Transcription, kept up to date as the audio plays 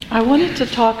I wanted to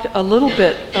talk a little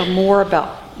bit more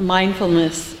about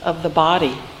mindfulness of the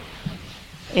body.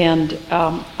 And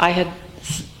I had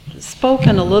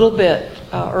spoken a little bit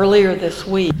earlier this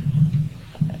week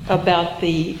about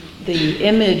the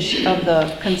image of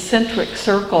the concentric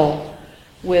circle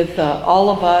with all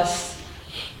of us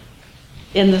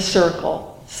in the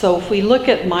circle. So if we look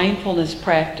at mindfulness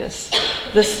practice,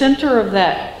 the center of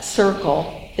that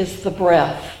circle is the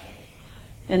breath.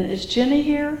 And is Jenny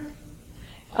here?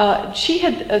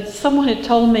 Someone had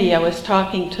told me, I was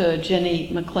talking to Jenny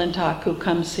McClintock, who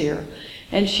comes here,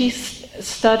 and she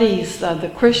studies the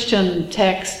Christian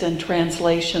text and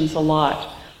translations a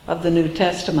lot of the New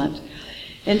Testament.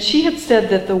 And she had said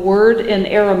that the word in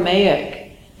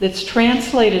Aramaic that's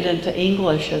translated into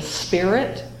English as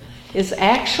spirit is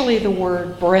actually the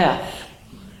word breath,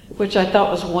 which I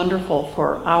thought was wonderful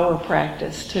for our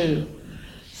practice too.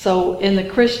 So in the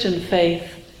Christian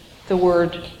faith, the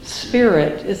word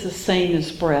spirit is the same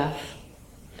as breath.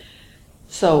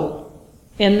 So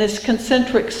in this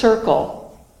concentric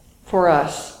circle for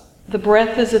us, the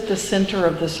breath is at the center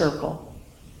of the circle.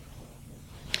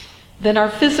 Then our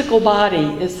physical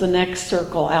body is the next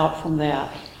circle out from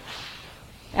that.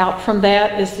 Out from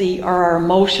that is our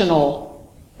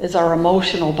emotional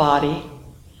body.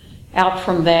 Out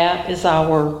from that is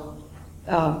our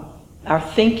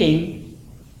thinking.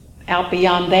 Out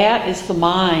beyond that is the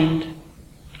mind,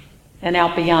 and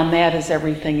out beyond that is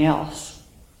everything else.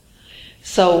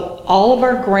 So all of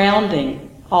our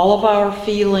grounding, all of our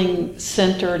feeling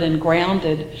centered and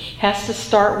grounded has to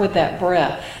start with that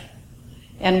breath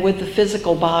and with the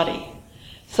physical body.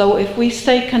 So if we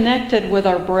stay connected with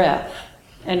our breath,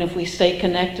 and if we stay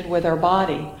connected with our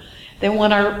body, then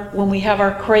when we have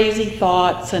our crazy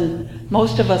thoughts, and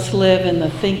most of us live in the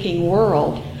thinking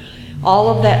world, all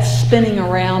of that spinning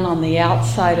around on the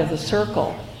outside of the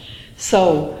circle.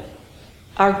 So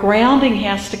our grounding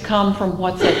has to come from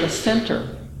what's at the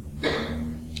center.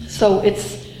 So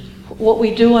it's what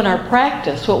we do in our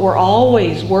practice, what we're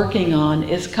always working on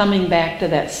is coming back to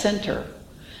that center.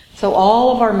 So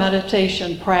all of our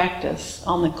meditation practice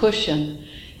on the cushion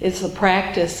is the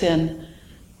practice in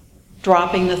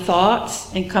dropping the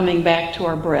thoughts and coming back to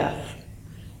our breath.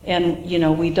 And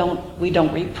we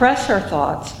don't repress our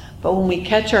thoughts, but when we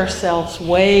catch ourselves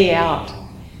way out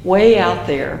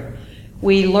there,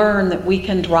 we learn that we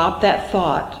can drop that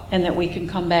thought and that we can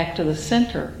come back to the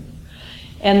center.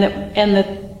 And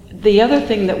the other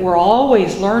thing that we're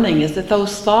always learning is that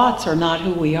those thoughts are not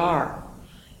who we are.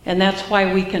 And that's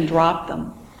why we can drop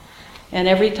them. And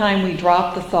every time we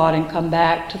drop the thought and come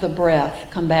back to the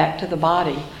breath, come back to the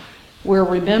body, we're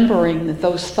remembering that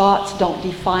those thoughts don't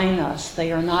define us.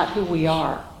 They are not who we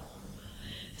are.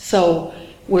 So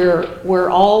we're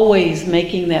always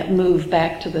making that move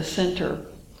back to the center.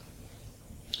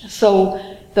 So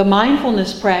the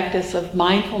mindfulness practice of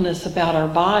mindfulness about our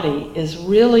body is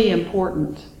really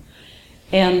important.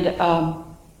 And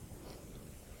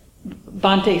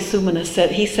Bhante Sumana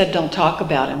said don't talk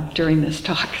about him during this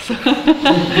talk.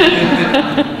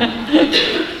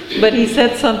 But he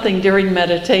said something during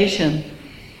meditation.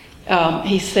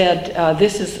 He said,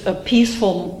 this is a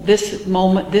peaceful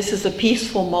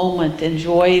moment,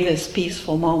 enjoy this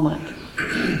peaceful moment.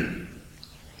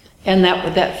 And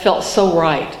that felt so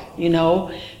right,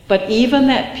 But even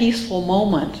that peaceful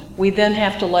moment, we then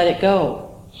have to let it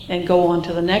go and go on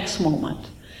to the next moment.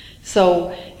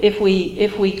 So if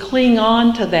we cling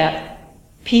on to that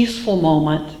peaceful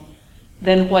moment,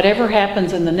 then whatever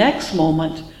happens in the next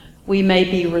moment, we may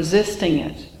be resisting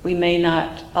it. We may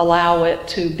not allow it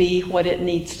to be what it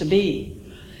needs to be.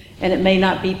 And it may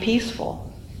not be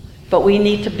peaceful. But we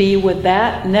need to be with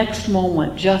that next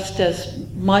moment just as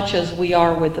much as we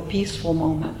are with the peaceful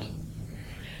moment.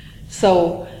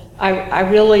 So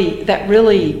that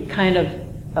really kind of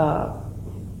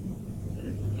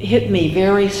hit me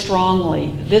very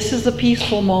strongly. This is a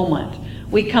peaceful moment.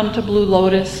 We come to Blue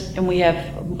Lotus and we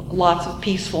have lots of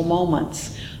peaceful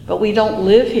moments. But we don't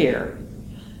live here.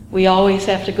 We always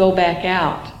have to go back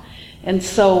out. And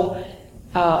so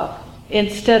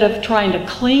instead of trying to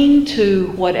cling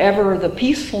to whatever the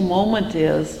peaceful moment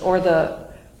is or the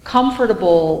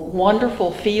comfortable,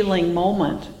 wonderful feeling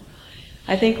moment,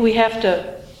 I think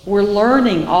we're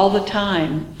learning all the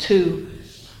time to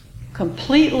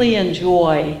completely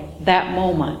enjoy that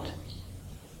moment,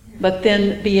 but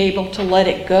then be able to let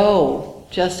it go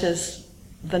just as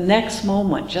the next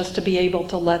moment, just to be able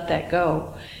to let that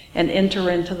go and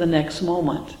enter into the next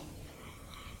moment.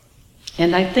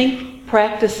 And I think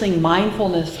practicing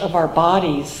mindfulness of our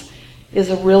bodies is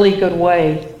a really good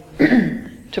way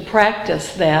to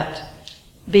practice that,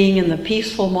 being in the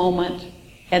peaceful moment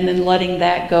and then letting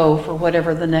that go for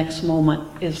whatever the next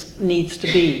moment needs to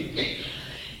be.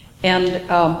 And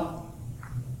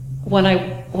when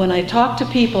I talk to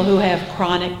people who have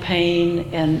chronic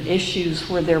pain and issues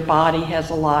where their body has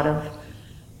a lot of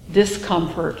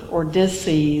discomfort or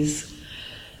dis-ease,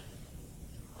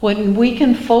 when we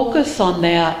can focus on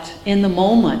that in the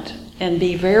moment and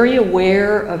be very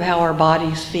aware of how our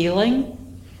body's feeling,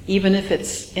 even if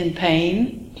it's in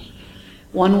pain,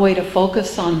 one way to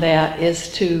focus on that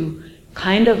is to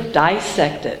kind of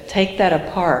dissect it, take that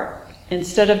apart,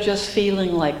 instead of just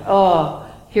feeling like, oh,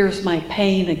 here's my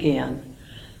pain again.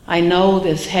 I know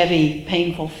this heavy,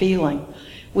 painful feeling.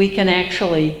 We can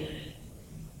actually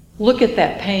look at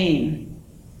that pain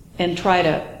and try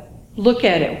to look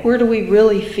at it. Where do we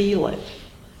really feel it?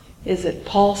 Is it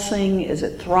pulsing? Is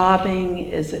it throbbing?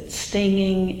 Is it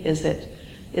stinging? Is it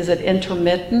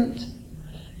intermittent?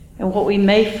 And what we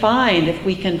may find, if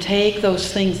we can take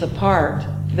those things apart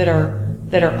that are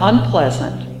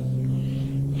unpleasant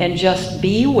and just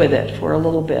be with it for a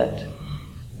little bit,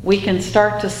 we can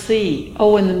start to see,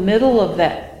 oh, in the middle of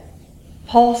that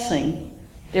pulsing,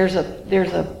 there's a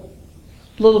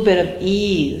little bit of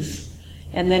ease,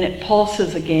 and then it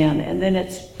pulses again, and then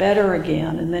it's better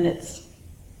again, and then it's,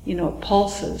 it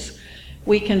pulses.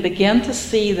 We can begin to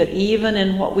see that even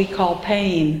in what we call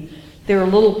pain, there are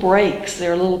little breaks,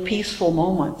 there are little peaceful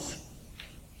moments.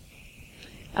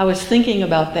 I was thinking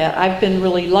about that. I've been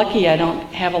really lucky. I don't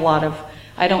have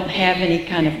any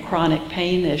kind of chronic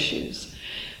pain issues.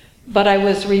 But I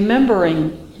was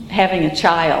remembering having a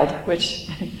child, which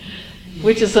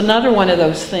is another one of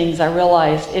those things I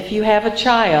realized. If you have a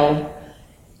child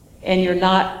and you're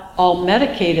not all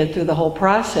medicated through the whole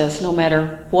process, no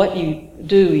matter what you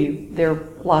do, there are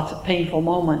lots of painful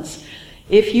moments.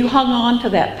 If you hung on to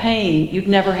that pain, you'd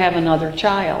never have another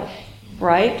child,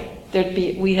 right?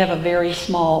 We'd have a very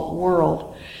small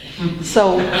world.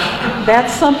 So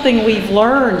that's something we've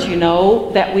learned,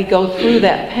 that we go through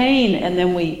that pain and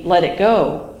then we let it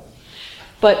go.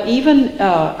 But even,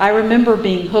 I remember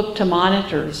being hooked to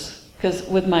monitors, because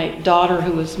with my daughter,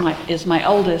 who is my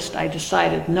oldest, I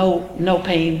decided no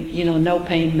pain, no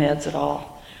pain meds at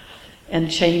all, and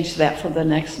changed that for my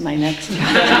next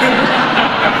child.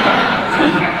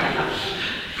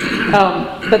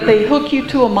 But they hook you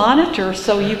to a monitor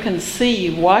so you can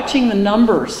see, watching the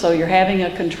numbers, so you're having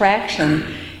a contraction,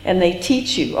 and they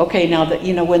teach you, okay, now that,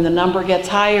 when the number gets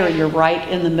higher, you're right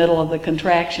in the middle of the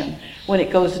contraction. When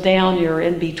it goes down, you're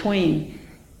in between.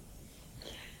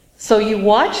 So you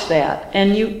watch that,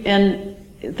 and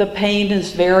the pain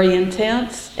is very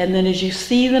intense, and then as you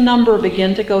see the number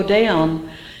begin to go down,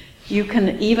 you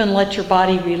can even let your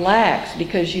body relax,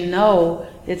 because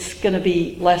it's going to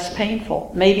be less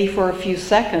painful, maybe for a few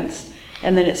seconds,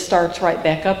 and then it starts right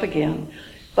back up again.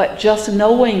 But just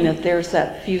knowing that there's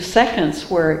that few seconds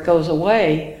where it goes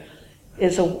away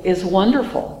is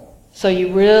wonderful. So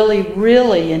you really,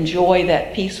 really enjoy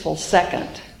that peaceful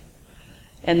second,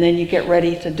 and then you get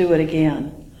ready to do it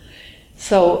again.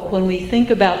 So when we think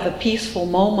about the peaceful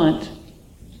moment,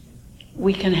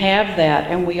 we can have that,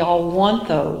 and we all want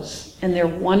those, and they're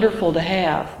wonderful to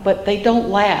have, but they don't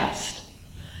last.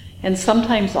 And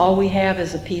sometimes all we have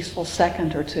is a peaceful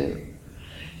second or two.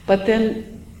 But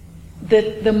then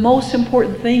the most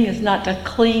important thing is not to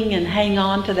cling and hang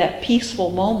on to that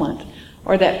peaceful moment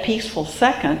or that peaceful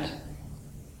second,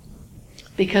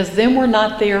 because then we're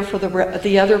not there for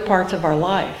the other parts of our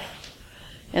life.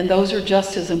 And those are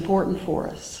just as important for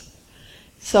us.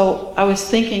 So I was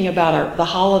thinking about the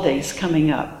holidays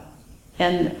coming up.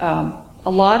 And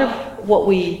a lot of what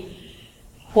we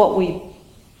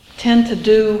tend to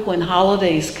do when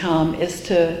holidays come is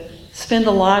to spend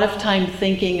a lot of time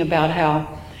thinking about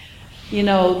how,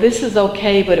 this is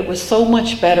okay, but it was so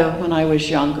much better when I was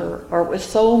younger, or it was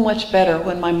so much better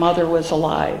when my mother was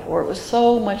alive, or it was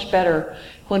so much better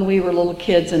when we were little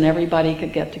kids and everybody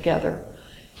could get together.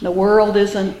 The world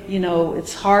isn't,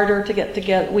 it's harder to get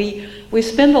together. We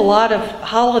spend a lot of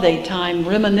holiday time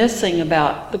reminiscing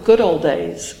about the good old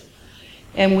days,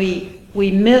 and we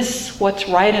miss what's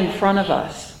right in front of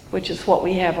us, which is what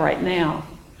we have right now.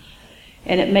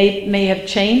 And it may have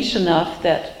changed enough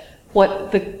that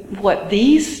what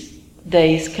these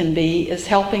days can be is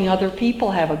helping other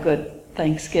people have a good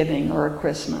Thanksgiving or a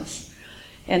Christmas,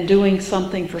 and doing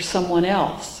something for someone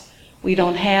else. We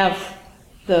don't have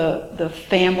the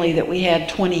family that we had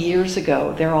 20 years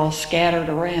ago. They're all scattered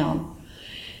around.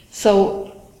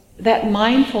 So that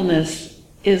mindfulness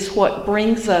is what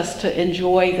brings us to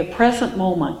enjoy the present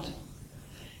moment,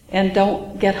 and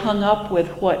don't get hung up with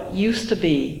what used to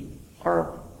be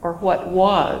or what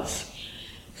was.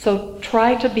 So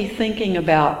try to be thinking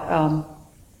about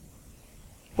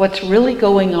what's really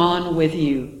going on with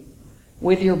you,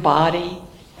 with your body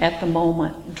at the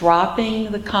moment,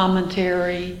 dropping the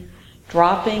commentary,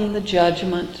 dropping the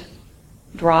judgment,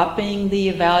 dropping the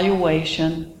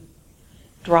evaluation,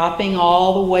 dropping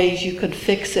all the ways you could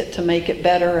fix it to make it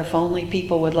better if only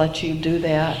people would let you do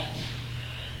that.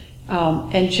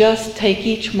 And just take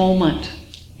each moment.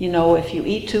 If you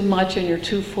eat too much and you're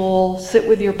too full, sit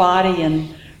with your body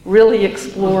and really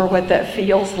explore what that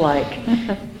feels like.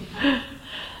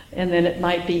 And then it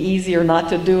might be easier not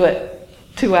to do it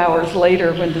 2 hours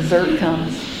later when dessert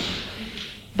comes.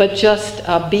 But just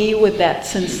be with that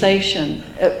sensation.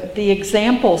 The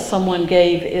example someone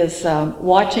gave is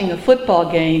watching a football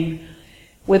game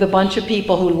with a bunch of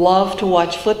people who love to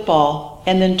watch football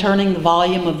and then turning the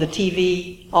volume of the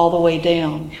TV all the way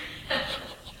down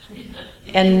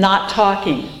and not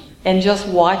talking and just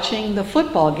watching the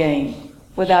football game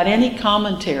without any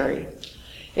commentary.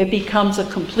 It becomes a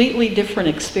completely different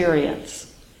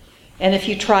experience. And if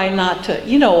you try not to,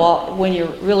 when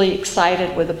you're really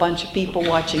excited with a bunch of people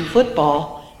watching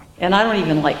football, and I don't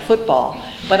even like football,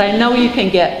 but I know you can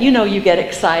get, you get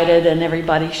excited and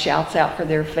everybody shouts out for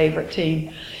their favorite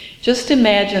team. Just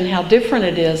imagine how different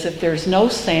it is if there's no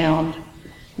sound,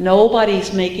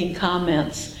 nobody's making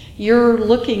comments. You're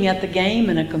looking at the game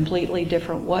in a completely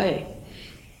different way.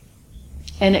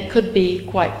 And it could be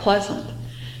quite pleasant.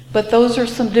 But those are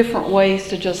some different ways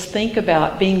to just think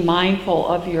about being mindful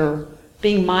of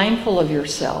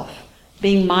yourself,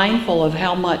 being mindful of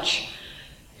how much,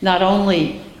 not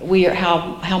only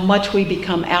how much we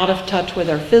become out of touch with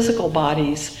our physical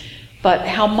bodies, but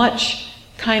how much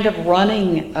kind of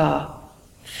running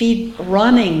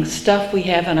stuff we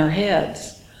have in our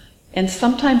heads. And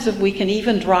sometimes if we can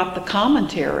even drop the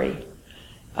commentary,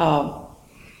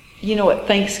 at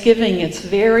Thanksgiving, it's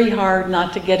very hard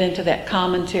not to get into that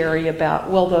commentary about,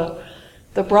 well,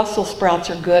 the Brussels sprouts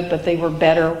are good, but they were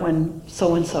better when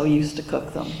so-and-so used to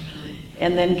cook them.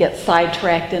 And then get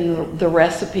sidetracked in the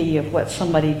recipe of what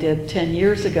somebody did 10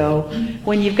 years ago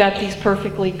when you've got these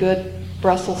perfectly good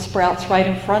Brussels sprouts right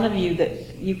in front of you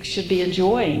that you should be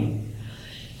enjoying.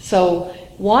 So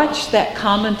watch that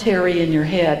commentary in your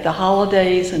head. The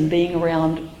holidays and being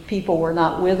around people we're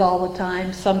not with all the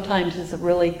time sometimes is a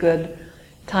really good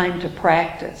time to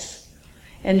practice.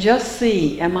 And just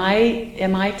see, am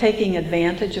I taking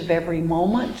advantage of every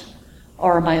moment?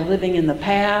 Or am I living in the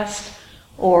past?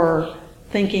 Or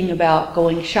thinking about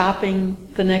going shopping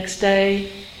the next day?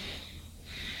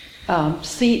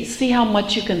 See how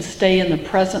much you can stay in the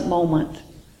present moment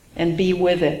and be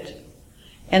with it.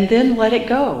 And then let it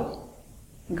go.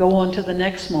 Go on to the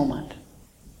next moment.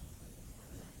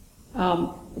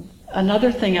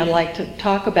 Another thing I'd like to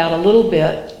talk about a little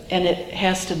bit, and it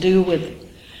has to do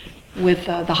with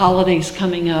the holidays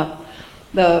coming up.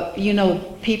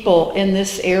 People in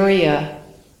this area,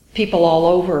 people all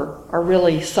over, are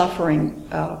really suffering.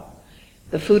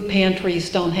 The food pantries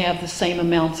don't have the same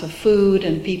amounts of food,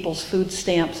 and people's food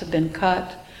stamps have been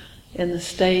cut in the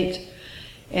state.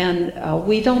 And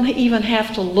we don't even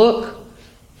have to look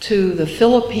to the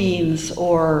Philippines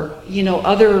or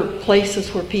other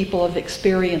places where people have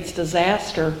experienced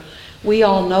disaster. We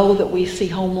all know that we see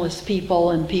homeless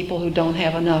people and people who don't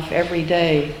have enough every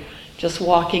day just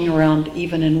walking around,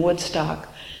 even in Woodstock.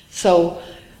 So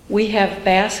we have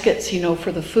baskets,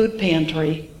 for the food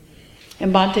pantry.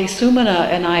 And Bhante Sumana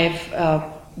and I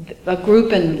have, a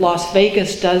group in Las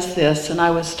Vegas does this, and I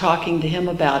was talking to him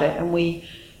about it, and we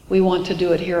want to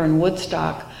do it here in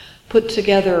Woodstock. Put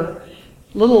together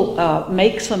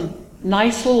make some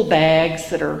nice little bags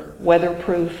that are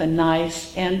weatherproof and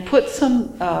nice, and put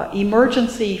some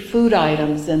emergency food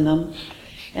items in them,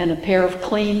 and a pair of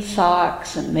clean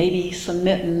socks, and maybe some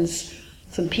mittens,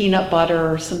 some peanut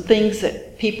butter, some things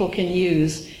that people can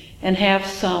use, and have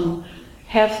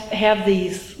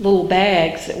these little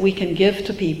bags that we can give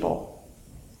to people.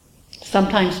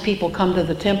 Sometimes people come to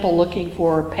the temple looking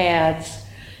for pads,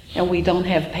 and we don't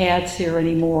have pads here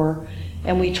anymore.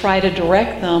 And we try to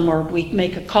direct them, or we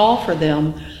make a call for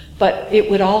them, but it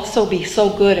would also be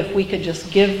so good if we could just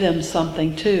give them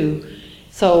something too,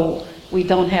 so we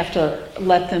don't have to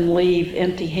let them leave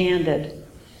empty-handed.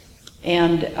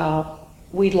 And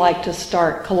we'd like to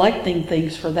start collecting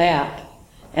things for that,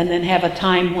 and then have a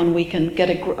time when we can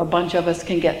get a bunch of us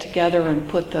can get together and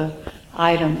put the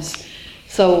items.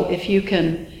 So if you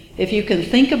can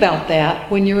think about that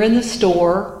when you're in the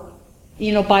store,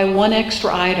 buy one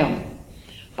extra item.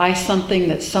 Buy something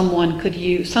that someone could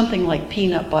use, something like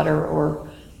peanut butter or,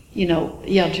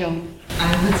 Joan.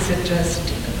 I would suggest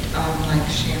like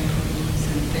shampoos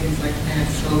and things like that,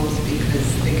 soaps,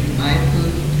 because they can buy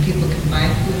food, people can buy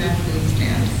food on food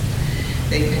stamps.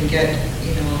 they can get,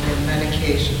 their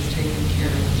medications taken care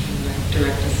of through like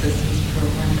direct assistance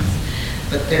programs.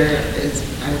 But there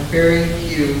are very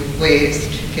few ways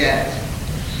to get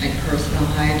like personal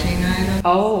hygiene items.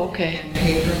 Oh, okay. And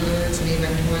paper goods and even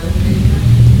toilet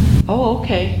paper. Oh,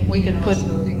 okay. We can put.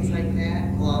 So things like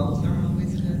that. Gloves are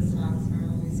always good. Socks are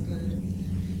always good.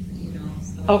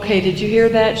 So. Okay, did you hear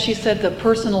that? She said the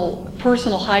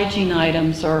personal hygiene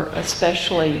items are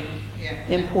especially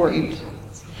important.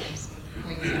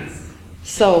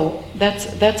 So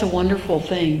that's a wonderful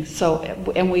thing. So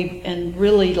and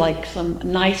really like some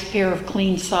nice pair of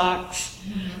clean socks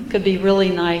could be really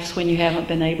nice when you haven't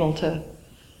been able to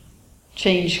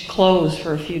change clothes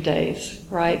for a few days,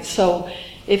 right? So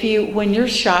when you're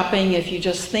shopping, if you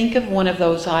just think of one of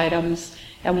those items,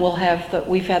 and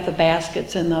we've had the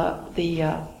baskets in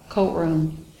the coat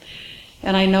room.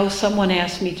 And I know someone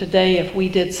asked me today if we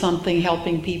did something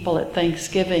helping people at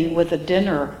Thanksgiving with a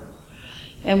dinner.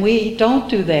 And we don't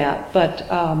do that, but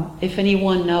if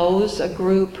anyone knows a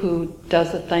group who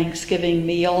does a Thanksgiving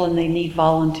meal and they need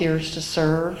volunteers to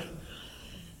serve,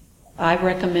 I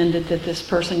recommended that this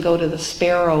person go to the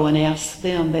Sparrow and ask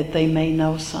them that they may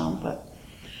know some. But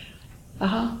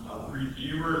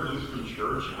Redeemer Lutheran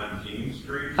Church on Dean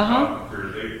Street, they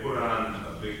put on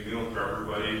a big meal for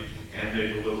everybody, and they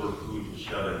deliver food to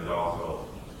shut-ins also.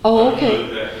 Oh, okay.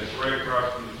 It's right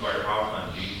across from the firehouse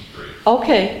on Dean Street.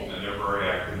 Okay. And they're very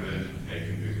active in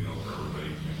making big meals for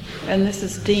everybody. And this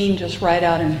is Dean, just right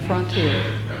out in front here.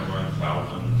 And kind of runs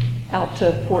south and Out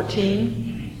to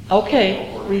 14?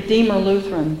 Okay, Redeemer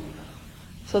Lutheran.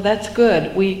 So that's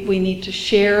good. We need to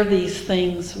share these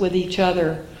things with each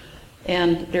other.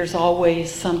 And there's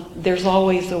always a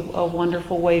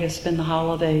wonderful way to spend the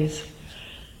holidays.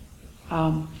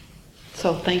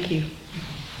 So thank you.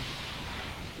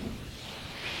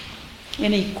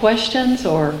 Any questions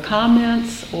or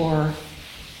comments or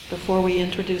before we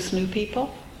introduce new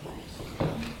people?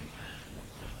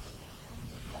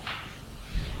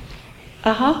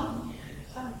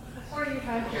 Before you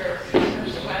had your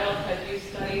first child, had you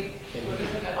studied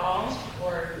Buddhism at all?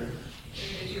 Or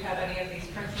did you have any of these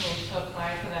principles to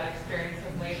apply to that experience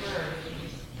of labor, or did you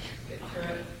just get through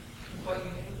it with what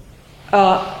you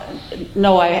knew?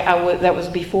 No, that was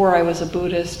before I was a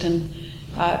Buddhist, and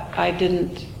I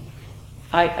didn't.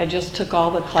 I just took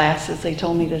all the classes they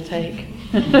told me to take.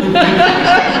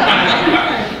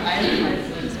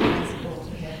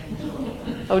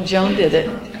 Oh, Joan did it.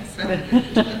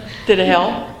 Did it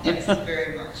help? Yes,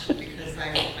 very much, because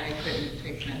I couldn't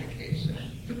take medication.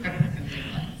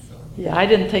 Yeah, I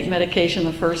didn't take medication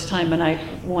the first time, and I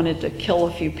wanted to kill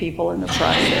a few people in the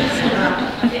process.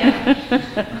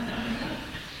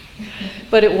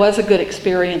 But it was a good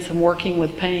experience in working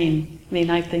with pain. I mean,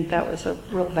 I think that was a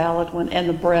real valid one, and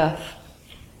the breath.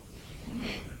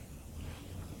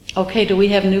 Okay, do we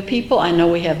have new people? I know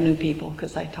we have new people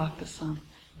because I talked to some.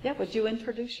 Yeah, would you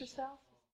introduce yourself?